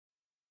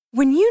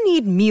When you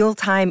need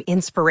mealtime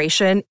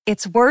inspiration,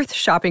 it's worth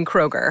shopping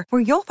Kroger,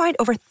 where you'll find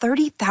over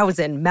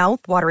 30,000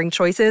 mouth-watering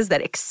choices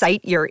that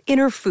excite your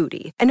inner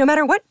foodie. And no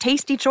matter what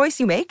tasty choice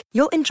you make,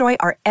 you'll enjoy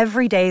our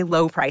everyday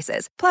low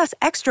prices, plus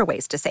extra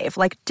ways to save,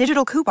 like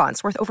digital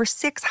coupons worth over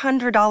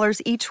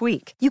 $600 each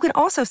week. You can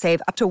also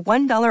save up to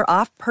 $1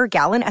 off per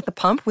gallon at the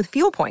pump with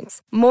fuel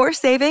points. More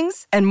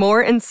savings and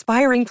more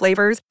inspiring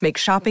flavors make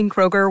shopping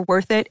Kroger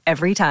worth it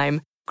every time.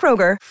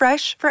 Kroger,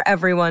 fresh for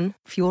everyone.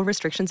 Fuel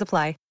restrictions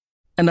apply.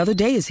 Another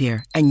day is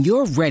here, and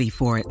you're ready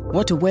for it.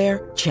 What to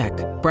wear? Check.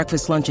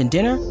 Breakfast, lunch, and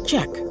dinner?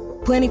 Check.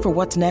 Planning for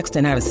what's next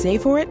and how to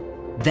save for it?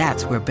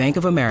 That's where Bank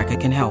of America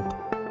can help.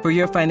 For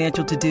your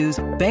financial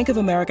to-dos, Bank of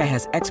America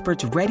has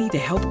experts ready to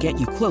help get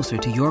you closer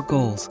to your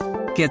goals.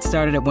 Get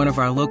started at one of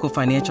our local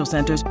financial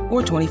centers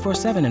or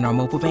 24/7 in our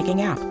mobile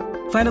banking app.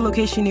 Find a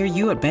location near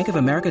you at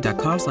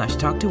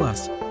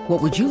bankofamerica.com/talktous. What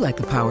would you like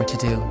the power to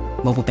do?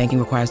 Mobile banking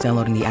requires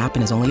downloading the app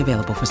and is only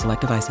available for select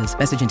devices.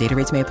 Message and data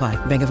rates may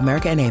apply. Bank of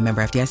America N.A.,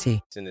 member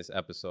FDIC. In this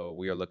episode,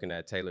 we are looking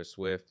at Taylor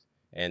Swift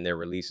and their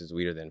release is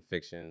Sweeter Than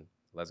Fiction.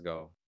 Let's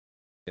go.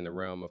 In the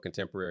realm of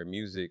contemporary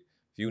music,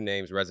 few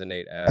names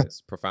resonate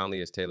as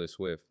profoundly as Taylor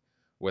Swift.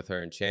 With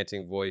her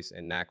enchanting voice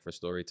and knack for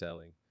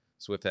storytelling,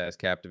 Swift has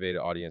captivated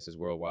audiences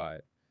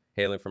worldwide.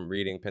 Hailing from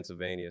Reading,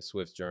 Pennsylvania,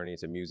 Swift's journey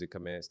to music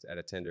commenced at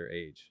a tender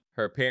age.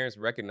 Her parents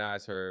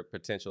recognized her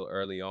potential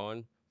early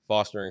on,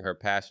 fostering her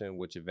passion,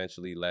 which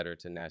eventually led her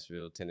to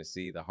Nashville,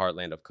 Tennessee, the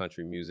heartland of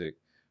country music.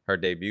 Her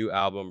debut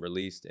album,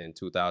 released in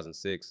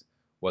 2006,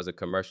 was a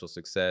commercial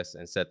success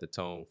and set the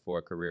tone for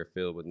a career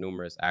filled with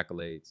numerous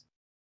accolades.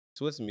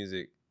 Swift's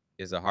music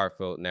is a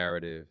heartfelt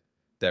narrative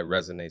that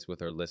resonates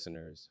with her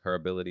listeners. Her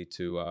ability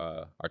to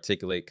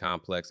articulate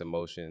complex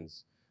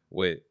emotions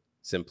with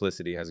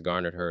simplicity has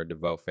garnered her a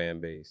devout fan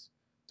base.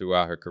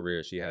 Throughout her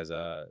career, she has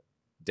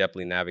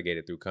deftly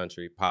navigated through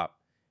country, pop,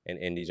 and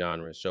indie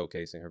genres,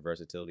 showcasing her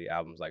versatility.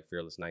 Albums like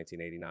Fearless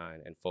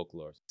 1989 and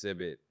Folklore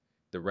exhibit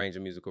the range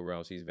of musical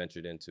realms she's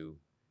ventured into.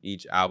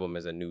 Each album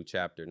is a new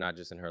chapter, not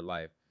just in her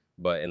life,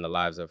 but in the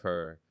lives of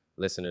her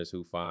listeners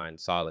who find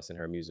solace in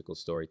her musical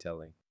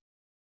storytelling.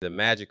 The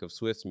magic of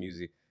Swift's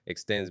music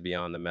extends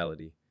beyond the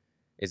melody.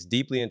 It's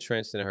deeply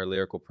entrenched in her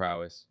lyrical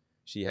prowess.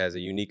 She has a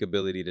unique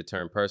ability to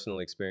turn personal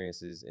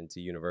experiences into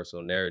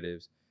universal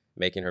narratives,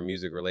 making her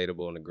music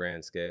relatable on a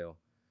grand scale.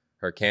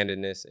 Her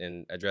candidness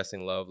in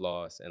addressing love,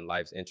 loss, and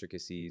life's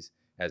intricacies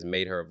has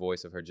made her a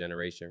voice of her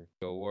generation.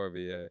 Award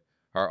via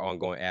her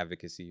ongoing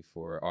advocacy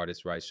for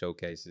artists' rights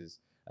showcases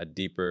a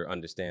deeper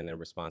understanding and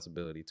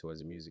responsibility towards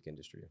the music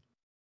industry.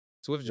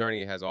 Swift's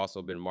journey has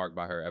also been marked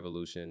by her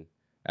evolution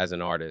as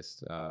an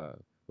artist.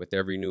 With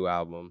every new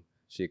album,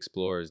 she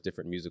explores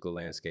different musical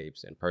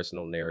landscapes and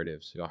personal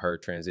narratives. Her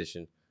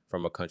transition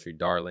from a country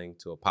darling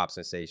to a pop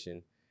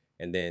sensation,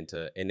 and then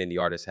the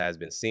artist has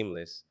been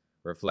seamless,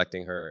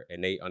 reflecting her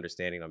innate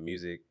understanding of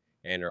music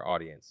and her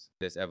audience.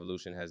 This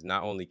evolution has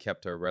not only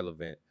kept her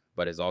relevant,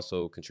 but has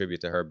also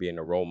contributed to her being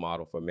a role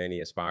model for many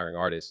aspiring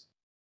artists.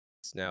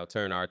 Let's now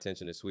turn our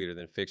attention to Sweeter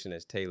Than Fiction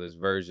as Taylor's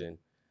version.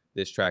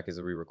 This track is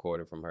a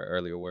re-recording from her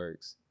earlier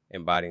works,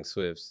 embodying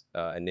Swift's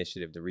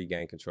initiative to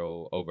regain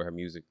control over her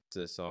music.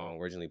 This song,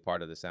 originally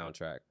part of the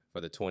soundtrack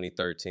for the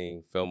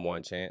 2013 film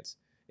One Chance,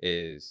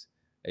 is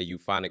a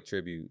euphonic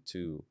tribute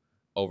to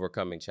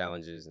overcoming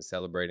challenges and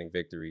celebrating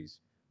victories,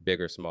 big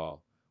or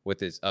small.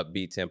 With its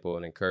upbeat tempo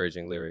and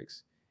encouraging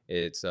lyrics,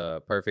 it's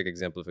a perfect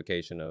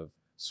exemplification of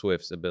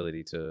Swift's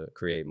ability to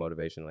create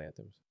motivational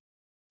anthems.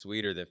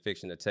 Sweeter Than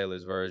Fiction, the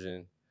Taylor's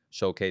version,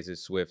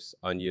 showcases Swift's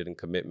unyielding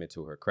commitment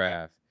to her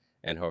craft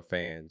and her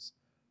fans.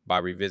 By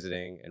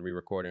revisiting and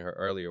re-recording her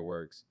earlier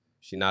works,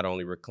 she not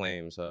only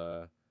reclaims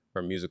her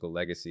musical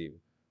legacy,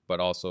 but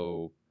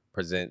also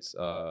presents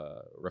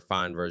a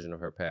refined version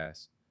of her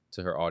past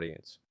to her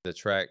audience. The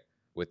track,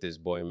 with its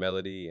buoyant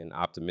melody and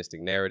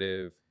optimistic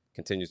narrative,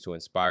 continues to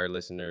inspire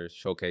listeners,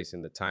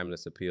 showcasing the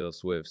timeless appeal of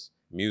Swift's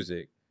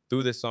music.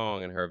 Through this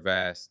song and her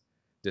vast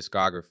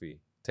discography,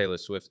 Taylor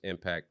Swift's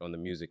impact on the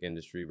music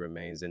industry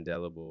remains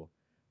indelible,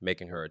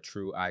 making her a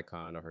true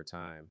icon of her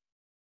time.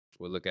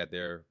 We'll look at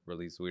their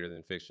release, Sweeter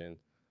Than Fiction.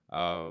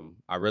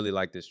 I really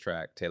like this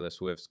track. Taylor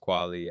Swift's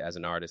quality as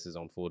an artist is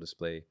on full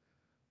display.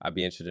 I'd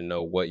be interested to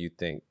know what you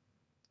think.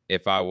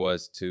 If I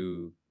was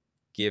to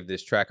give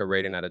this track a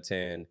rating out of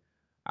 10,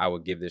 I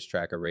would give this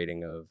track a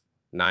rating of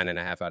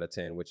 9.5 out of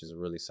 10, which is a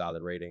really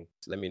solid rating.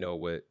 Let me know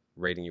what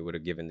rating you would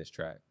have given this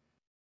track.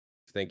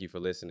 Thank you for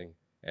listening,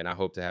 and I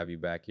hope to have you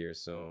back here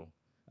soon.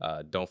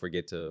 Don't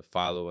forget to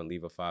follow and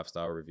leave a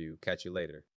 5-star review. Catch you later.